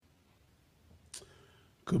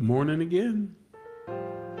Good morning again.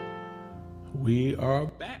 We are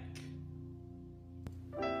back.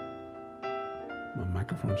 My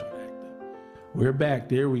microphone's not active. We're back.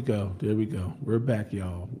 There we go. There we go. We're back,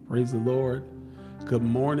 y'all. Praise the Lord. Good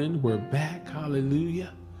morning. We're back.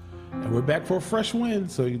 Hallelujah. And we're back for a fresh wind.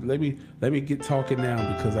 So let me get talking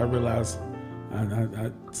now because I realize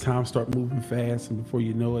time start moving fast, and before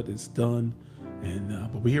you know it, it's done. And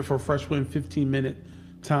but we're here for a fresh wind, 15-minute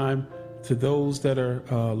time. To those that are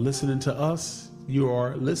listening to us, you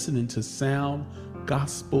are listening to Sound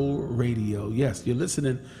Gospel Radio. Yes, you're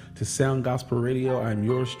listening to Sound Gospel Radio. I'm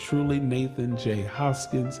yours truly, Nathan J.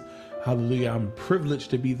 Hoskins. Hallelujah. I'm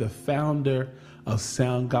privileged to be the founder of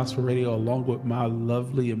Sound Gospel Radio, along with my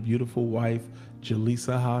lovely and beautiful wife,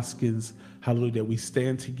 Jaleesa Hoskins. Hallelujah, that we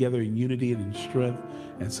stand together in unity and in strength.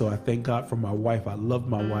 And so I thank God for my wife. I love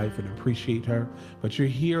my wife and appreciate her. But you're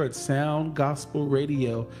here at Sound Gospel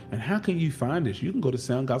Radio. And how can you find us? You can go to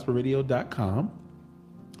soundgospelradio.com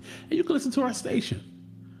and you can listen to our station.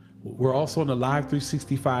 We're also on the Live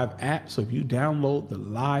 365 app. So if you download the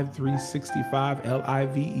Live 365,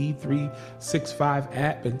 LIVE 365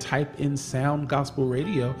 app and type in Sound Gospel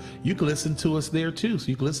Radio, you can listen to us there too. So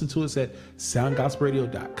you can listen to us at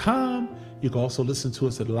soundgospelradio.com. You can also listen to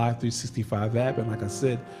us at the Live 365 app. And like I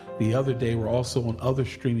said the other day, we're also on other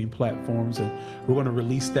streaming platforms, and we're going to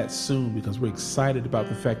release that soon because we're excited about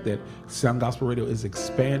the fact that Sound Gospel Radio is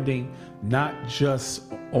expanding, not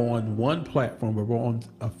just on one platform, but we're on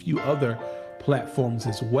a few other platforms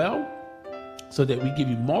as well, so that we give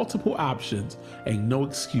you multiple options and no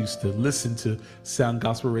excuse to listen to Sound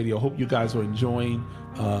Gospel Radio. I hope you guys are enjoying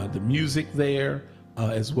the music there.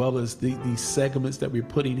 As well as these segments that we're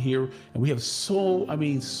putting here. And we have so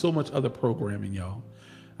much other programming, y'all.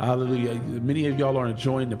 Hallelujah. Many of y'all are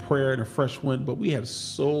enjoying the prayer and the fresh wind, but we have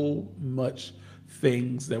so much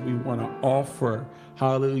things that we want to offer.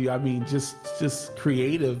 Hallelujah. Just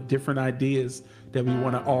creative, different ideas that we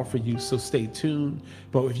want to offer you. So stay tuned.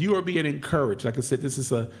 But if you are being encouraged, like I said, this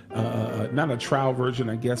is not a trial version,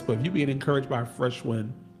 I guess, but if you're being encouraged by a fresh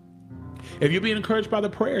wind, if you're being encouraged by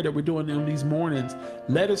the prayer that we're doing in these mornings,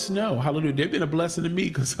 let us know. Hallelujah. They've been a blessing to me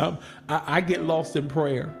because I get lost in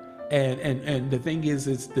prayer. And the thing is,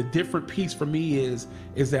 it's the different piece for me is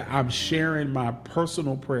that I'm sharing my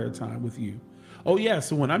personal prayer time with you. Oh, yeah.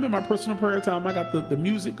 So when I'm in my personal prayer time, I got the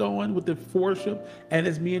music going with the worship, and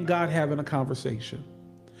it's me and God having a conversation.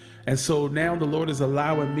 And so now the Lord is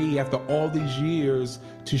allowing me, after all these years,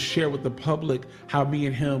 to share with the public how me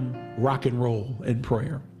and him rock and roll in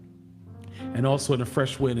prayer. And also in a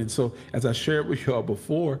fresh wind. And so as I shared with y'all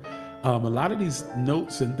before, a lot of these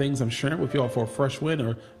notes and things I'm sharing with y'all for a fresh wind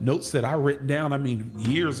are notes that I written down,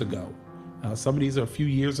 years ago. Some of these are a few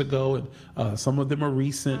years ago, and some of them are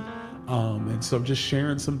recent. And so I'm just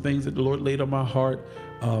sharing some things that the Lord laid on my heart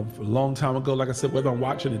a long time ago. Like I said, whether I'm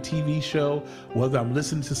watching a TV show, whether I'm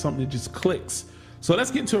listening to something that just clicks. So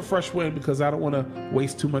let's get into a fresh wind because I don't want to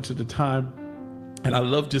waste too much of the time. And I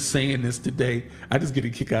love just saying this today. I just get a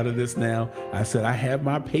kick out of this now. I said, I have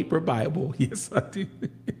my paper Bible. Yes, I do.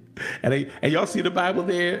 And y'all see the Bible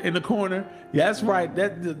there in the corner? Yeah, that's right.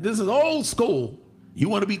 This is old school. You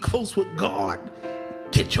want to be close with God?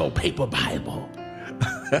 Get your paper Bible.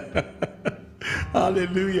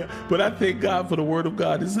 Hallelujah. But I thank God for the word of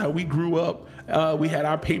God. This is how we grew up. We had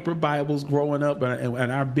our paper Bibles growing up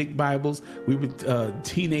and our big Bibles. We were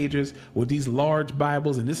teenagers with these large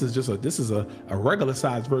Bibles, and this is a regular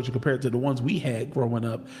size version compared to the ones we had growing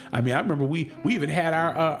up. I remember we even had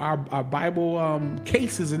our Bible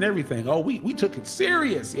cases and everything. Oh, we took it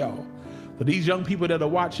serious, y'all. But these young people that are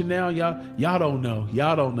watching now, y'all don't know.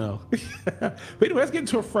 Y'all don't know. But anyway, let's get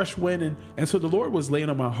into a fresh wind. And so the Lord was laying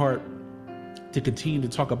on my heart to continue to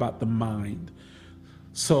talk about the mind.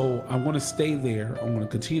 So I want to stay there. I want to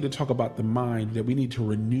continue to talk about the mind, that we need to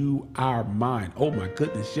renew our mind. Oh my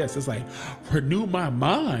goodness, yes. It's like, renew my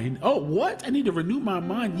mind? Oh, what? I need to renew my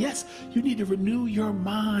mind. Yes, you need to renew your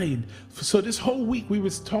mind. So this whole week we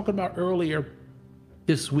was talking about earlier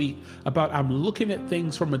this week about I'm looking at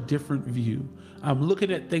things from a different view. I'm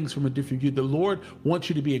looking at things from a different view. The Lord wants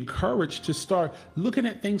you to be encouraged to start looking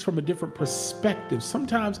at things from a different perspective.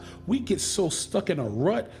 Sometimes we get so stuck in a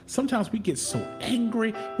rut. Sometimes we get so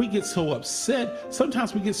angry. We get so upset.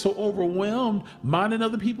 Sometimes we get so overwhelmed minding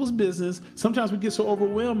other people's business. Sometimes we get so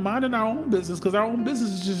overwhelmed minding our own business because our own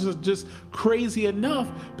business is just crazy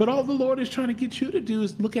enough. But all the Lord is trying to get you to do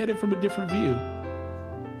is look at it from a different view.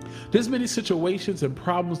 There's many situations and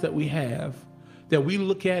problems that we have that we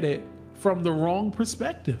look at it from the wrong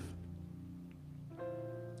perspective.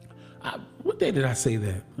 What day did I say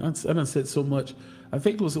that? I done said so much I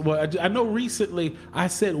think it was, well, I know recently I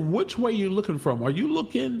said, which way are you looking from? Are you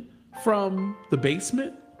looking from the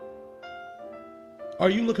basement? Are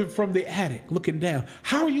you looking from the attic, looking down?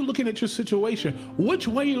 How are you looking at your situation? Which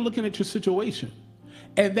way are you looking at your situation?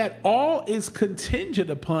 And that all is contingent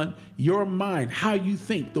upon your mind, how you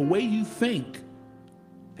think, the way you think.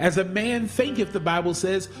 As a man thinketh, the Bible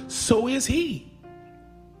says, so is he.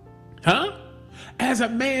 Huh? As a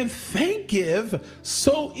man thinketh,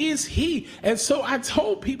 so is he. And so I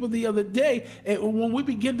told people the other day, when we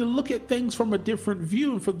begin to look at things from a different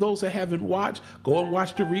view, and for those that haven't watched, go and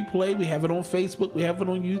watch the replay. We have it on Facebook. We have it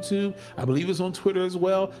on YouTube. I believe it's on Twitter as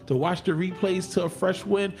well, to watch the replays to a fresh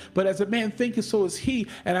wind. But as a man thinketh, so is he.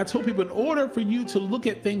 And I told people, in order for you to look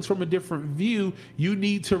at things from a different view, you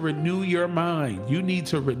need to renew your mind. You need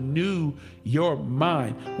to renew your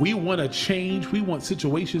mind. We want to change. We want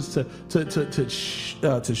situations to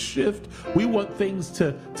shift. We want things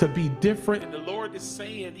to be different. And the Lord is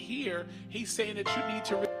saying here, he's saying that you need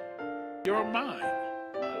to renew your mind.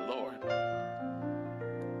 My Lord.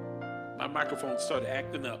 My microphone started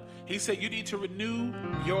acting up. He said you need to renew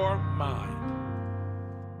your mind.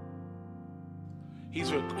 He's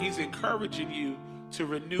encouraging you to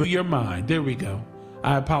renew your mind. There we go.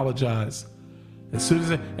 I apologize. As soon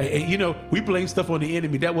as we blame stuff on the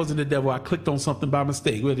enemy. That wasn't the devil. I clicked on something by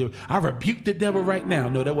mistake. I rebuke the devil right now.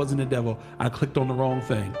 No, that wasn't the devil. I clicked on the wrong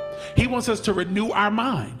thing. He wants us to renew our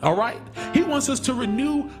mind. All right. He wants us to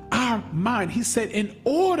renew our mind. He said, in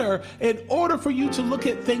order for you to look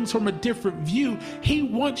at things from a different view, he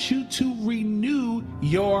wants you to renew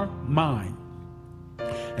your mind.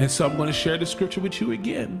 And so I'm going to share the scripture with you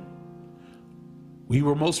again. We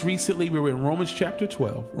were in Romans chapter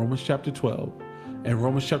 12. And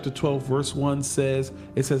Romans chapter 12, verse 1 says,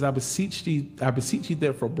 I beseech ye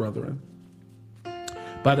therefore, brethren,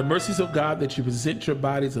 by the mercies of God, that you present your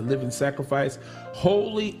bodies a living sacrifice,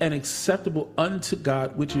 holy and acceptable unto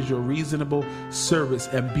God, which is your reasonable service.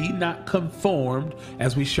 And be not conformed,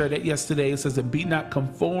 as we shared that yesterday, it says, and be not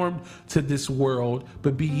conformed to this world,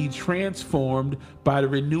 but be ye transformed by the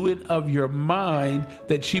renewing of your mind,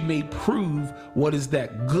 that ye may prove what is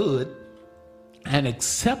that good and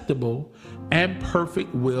acceptable and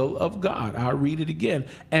perfect will of God. I'll read it again.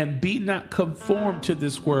 And be not conformed to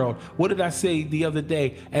this world. What did I say the other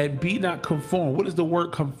day? And be not conformed. What does the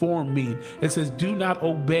word conform mean? It says, do not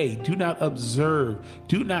obey, do not observe,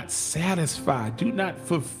 do not satisfy, do not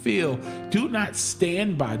fulfill, do not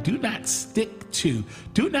stand by, do not stick to,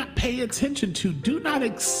 do not pay attention to, do not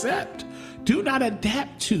accept, do not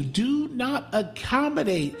adapt to, do not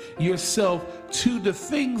accommodate yourself to the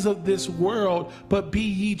things of this world, but be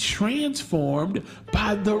ye transformed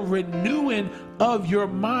by the renewing of your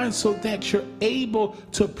mind, so that you're able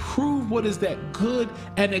to prove what is that good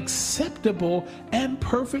and acceptable and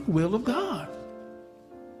perfect will of God.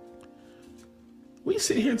 We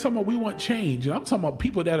sit here and talk about we want change. And I'm talking about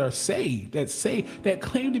people that are saved, that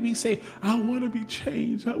claim to be saved. I want to be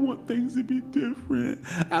changed. I want things to be different.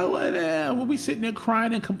 When we sitting there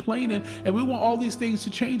crying and complaining, and we want all these things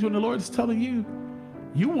to change, when the Lord is telling you,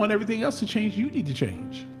 you want everything else to change, you need to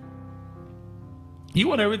change. You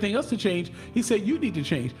want everything else to change. He said, you need to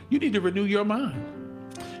change. You need to renew your mind.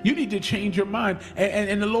 You need to change your mind.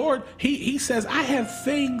 And the Lord, he says, I have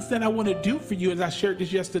things that I want to do for you. As I shared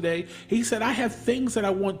this yesterday, he said, I have things that I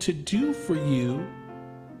want to do for you.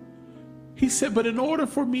 He said, but in order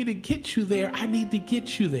for me to get you there, I need to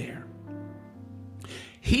get you there.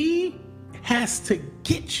 He has to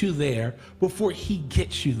get you there before he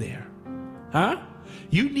gets you there. Huh?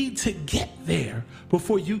 You need to get there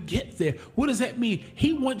before you get there. What does that mean?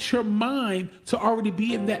 He wants your mind to already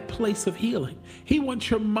be in that place of healing. He wants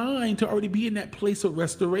your mind to already be in that place of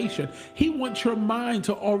restoration. He wants your mind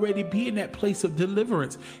to already be in that place of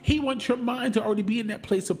deliverance. He wants your mind to already be in that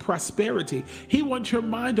place of prosperity. He wants your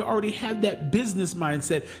mind to already have that business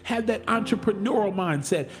mindset, have that entrepreneurial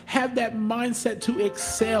mindset, have that mindset to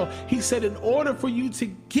excel. He said, in order for you to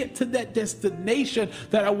get to that destination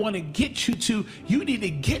that I want to get you to, you need to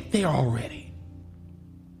get there already.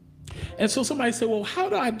 And so somebody said, well, how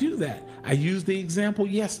do I do that? I used the example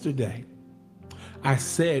yesterday. I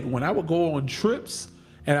said, when I would go on trips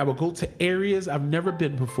and I would go to areas I've never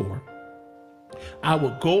been before, I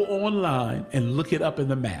would go online and look it up in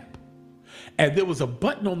the map. And there was a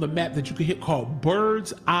button on the map that you could hit called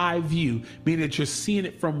bird's eye view, meaning that you're seeing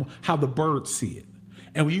it from how the birds see it.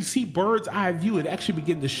 And when you see bird's eye view, it actually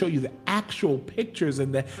begins to show you the actual pictures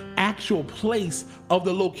and the actual place of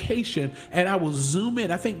the location. And I will zoom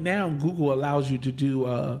in. I think now Google allows you to do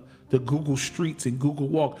the Google Streets and Google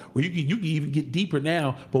Walk, where you can even get deeper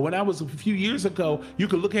now. But when I was a few years ago, you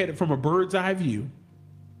could look at it from a bird's eye view.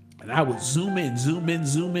 And I would zoom in, zoom in,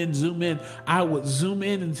 zoom in, zoom in. I would zoom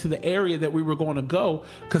in into the area that we were going to go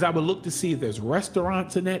because I would look to see if there's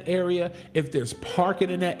restaurants in that area, if there's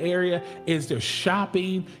parking in that area, is there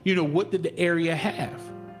shopping, what did the area have?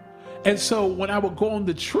 And so when I would go on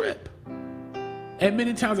the trip, and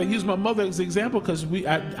many times I use my mother as an example because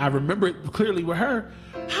I remember it clearly with her.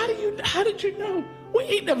 How did you know? We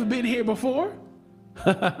ain't never been here before.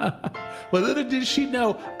 But little did she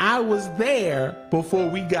know I was there before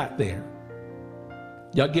we got there.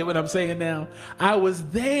 Y'all get what I'm saying now? I was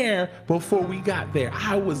there before we got there.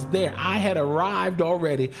 I was there. I had arrived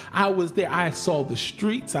already. I was there. I saw the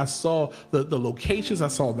streets. I saw the locations. I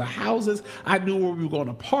saw the houses. I knew where we were going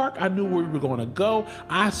to park. I knew where we were going to go.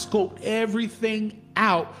 I scoped everything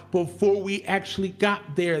out before we actually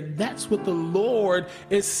got there. That's what the Lord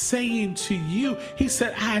is saying to you. He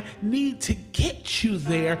said, I need to get you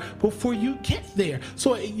there before you get there.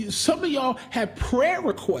 So some of y'all have prayer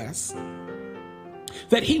requests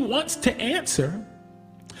that he wants to answer,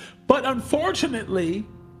 but unfortunately,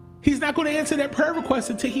 he's not going to answer that prayer request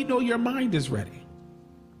until he knows your mind is ready.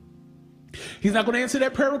 He's not going to answer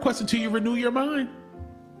that prayer request until you renew your mind.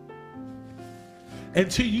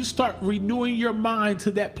 Until you start renewing your mind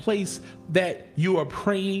to that place that you are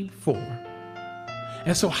praying for.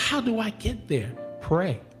 And so how do I get there?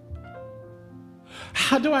 Pray.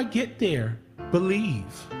 How do I get there? Believe.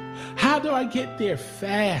 How do I get there?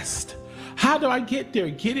 Fast. How do I get there?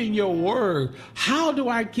 Get in your word. How do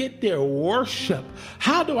I get there? Worship.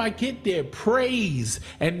 How do I get there? Praise.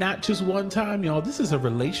 And not just one time, y'all. This is a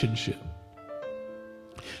relationship.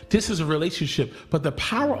 This is a relationship, but the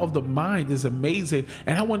power of the mind is amazing.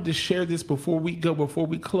 And I wanted to share this before we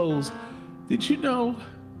close. Did you know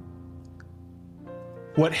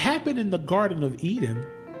what happened in the Garden of Eden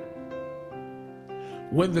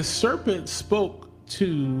when the serpent spoke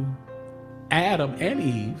to Adam and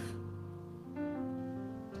Eve?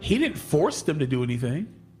 He didn't force them to do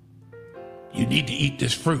anything. You need to eat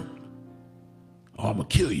this fruit or I'm going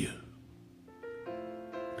to kill you.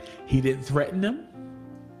 He didn't threaten them.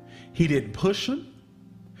 He didn't push them.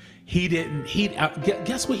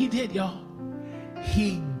 Guess what he did, y'all?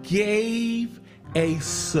 He gave a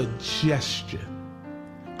suggestion.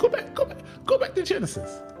 Go back to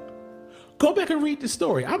Genesis. Go back and read the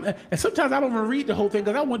story. And sometimes I don't even read the whole thing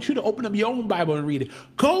because I want you to open up your own Bible and read it.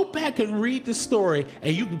 Go back and read the story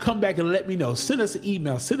and you can come back and let me know. Send us an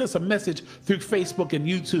email. Send us a message through Facebook and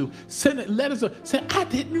YouTube. Let us say, I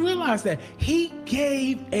didn't realize that. He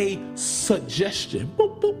gave a suggestion.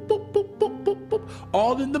 Boop, boop, boop, boop, boop, boop, boop.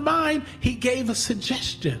 All in the mind, he gave a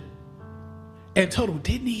suggestion. And told him,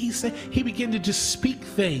 didn't he say? He began to just speak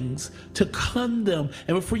things to condemn.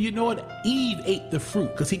 And before you know it, Eve ate the fruit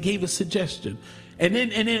because he gave a suggestion. And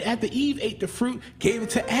then after Eve ate the fruit, gave it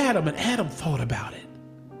to Adam. And Adam thought about it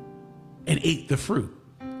and ate the fruit.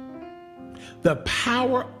 The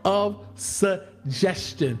power of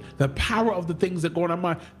suggestion, the power of the things that go in our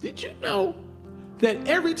mind. Did you know that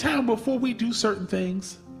every time before we do certain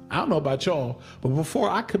things, I don't know about y'all, but before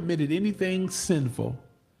I committed anything sinful,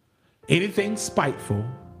 anything spiteful,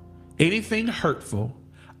 anything hurtful,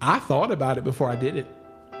 I thought about it before I did it.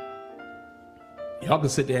 Y'all can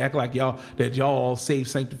sit there and act like y'all all saved,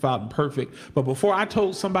 sanctified, and perfect. But before I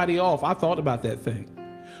told somebody off, I thought about that thing.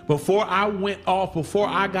 Before I went off, before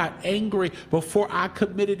I got angry, before I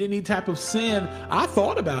committed any type of sin, I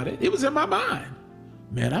thought about it. It was in my mind.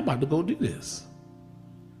 Man, I'm about to go do this.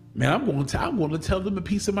 Man, I'm going to tell them a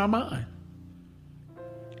piece of my mind.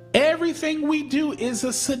 Everything we do is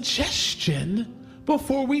a suggestion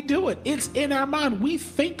before we do it. It's in our mind. We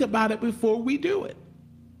think about it before we do it.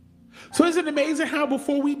 So isn't it amazing how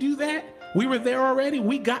before we do that, we were there already?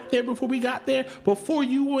 We got there before we got there. Before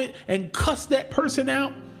you went and cussed that person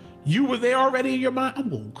out, you were there already in your mind. I'm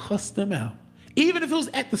going to cuss them out. Even if it was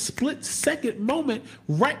at the split second moment,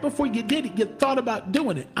 right before you did it, you thought about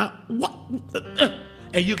doing it.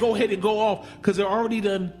 And you go ahead and go off because they're already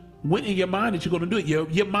done. Went in your mind that you're going to do it.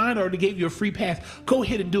 Your mind already gave you a free pass. Go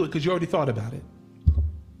ahead and do it because you already thought about it.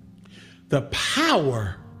 The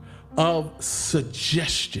power of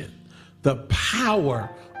suggestion. The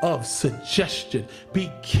power of suggestion.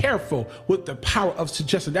 Be careful with the power of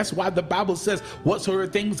suggestion. That's why the Bible says whatsoever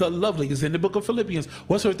things are lovely is in the book of Philippians.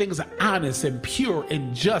 Whatsoever things are honest and pure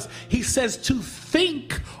and just. He says to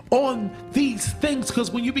think on these things because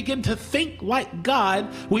when you begin to think like God,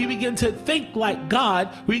 when you begin to think like God,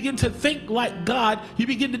 when you begin to think like God, you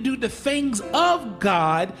begin to do the things of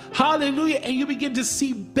God. Hallelujah. And you begin to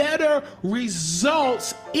see better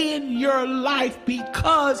results in your life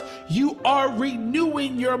because you are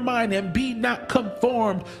renewing your your mind, and be not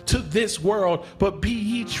conformed to this world, but be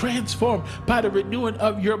ye transformed by the renewing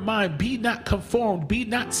of your mind. Be not conformed, be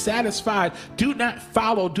not satisfied, do not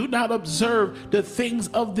follow, do not observe the things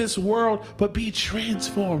of this world, but be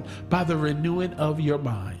transformed by the renewing of your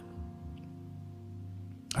mind.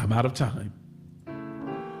 I'm out of time.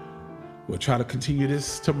 We'll try to continue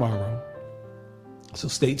this tomorrow. So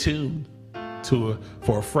stay tuned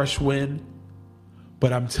for a fresh wind.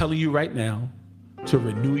 But I'm telling you right now to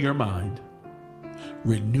renew your mind.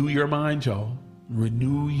 Renew your mind, y'all.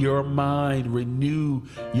 Renew your mind. Renew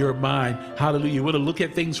your mind. Hallelujah. You want to look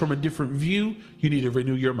at things from a different view? You need to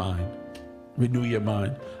renew your mind. Renew your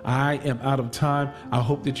mind. I am out of time. I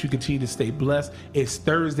hope that you continue to stay blessed. It's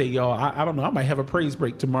Thursday, y'all. I don't know. I might have a praise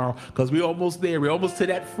break tomorrow because we're almost there. We're almost to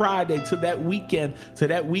that Friday, to that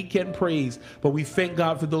weekend praise. But we thank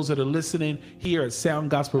God for those that are listening here at Sound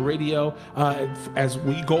Gospel Radio. As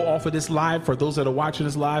we go off of this live, for those that are watching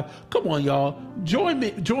this live, come on, y'all. Join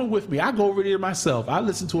with me. I go over there myself. I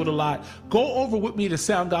listen to it a lot. Go over with me to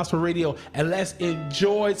Sound Gospel Radio and let's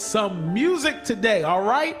enjoy some music today. All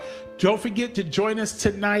right? Don't forget to join us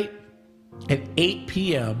tonight at 8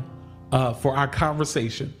 p.m. For our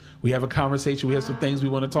conversation. We have a conversation. We have some things we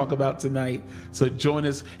want to talk about tonight. So join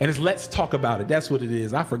us. And it's Let's Talk About It. That's what it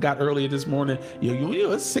is. I forgot earlier this morning.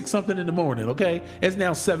 It's 6 something in the morning, okay? It's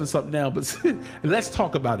now 7 something now, but let's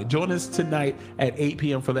talk about it. Join us tonight at 8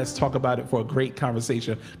 p.m. for Let's Talk About It for a great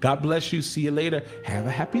conversation. God bless you. See you later. Have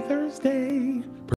a happy Thursday.